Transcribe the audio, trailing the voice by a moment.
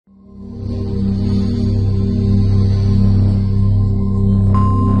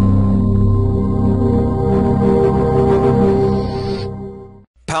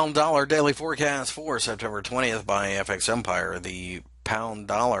daily forecast for September 20th by FX Empire. The pound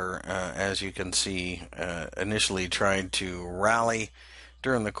dollar, as you can see, initially tried to rally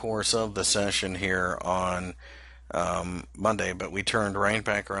during the course of the session here on Monday, but we turned right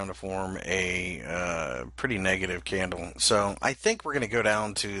back around to form a pretty negative candle. So I think we're going to go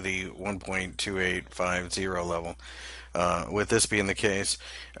down to the 1.2850 level. With this being the case,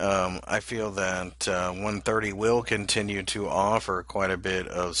 I feel that 130 will continue to offer quite a bit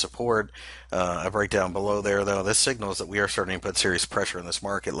of support. A breakdown below there, though, this signals that we are starting to put serious pressure in this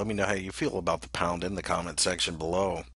market. Let me know how you feel about the pound in the comment section below.